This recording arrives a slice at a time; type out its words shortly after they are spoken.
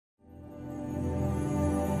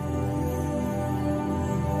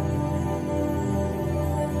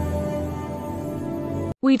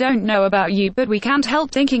We don't know about you, but we can't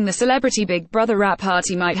help thinking the Celebrity Big Brother wrap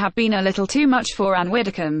party might have been a little too much for Anne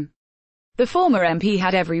Widdecombe. The former MP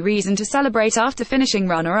had every reason to celebrate after finishing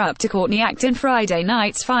runner-up to Courtney Act in Friday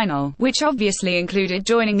night's final, which obviously included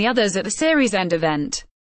joining the others at the series' end event.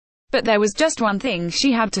 But there was just one thing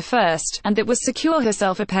she had to first, and that was secure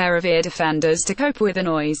herself a pair of ear defenders to cope with the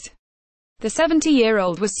noise. The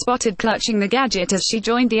 70-year-old was spotted clutching the gadget as she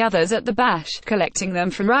joined the others at the bash, collecting them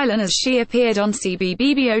from Rylan as she appeared on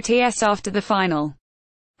CBB BOTS after the final.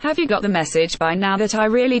 "Have you got the message by now that I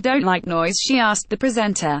really don't like noise?" she asked the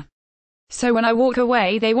presenter. "So when I walk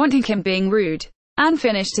away they won't think I'm being rude." Anne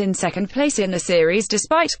finished in second place in the series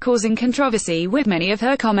despite causing controversy with many of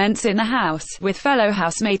her comments in the house, with fellow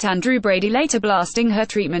housemate Andrew Brady later blasting her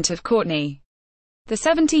treatment of Courtney. The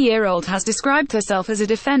 70-year-old has described herself as a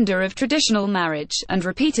defender of traditional marriage, and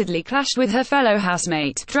repeatedly clashed with her fellow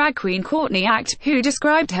housemate, drag queen Courtney Act, who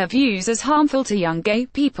described her views as harmful to young gay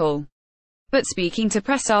people. But speaking to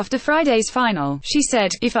press after Friday's final, she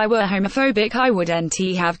said, "If I were homophobic I wouldn't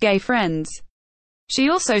have gay friends." She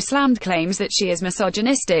also slammed claims that she is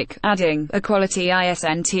misogynistic, adding, "Equality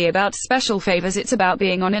isn't about special favors, it's about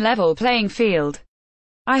being on a level playing field.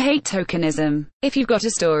 I hate tokenism. If you've got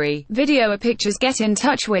a story, video or pictures, get in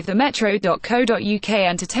touch with the metro.co.uk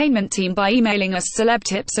entertainment team by emailing us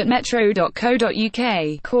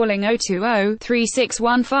celebtips@metro.co.uk, calling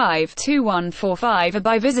 020-3615-2145 or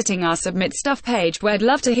by visiting our Submit Stuff page. We'd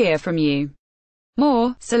love to hear from you.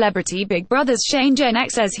 More. Celebrity Big Brother's Shane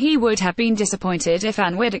Jenek says he would have been disappointed if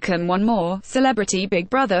Anne Widdecombe won more. Celebrity Big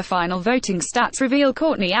Brother final voting stats reveal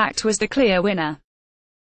Courtney Act was the clear winner.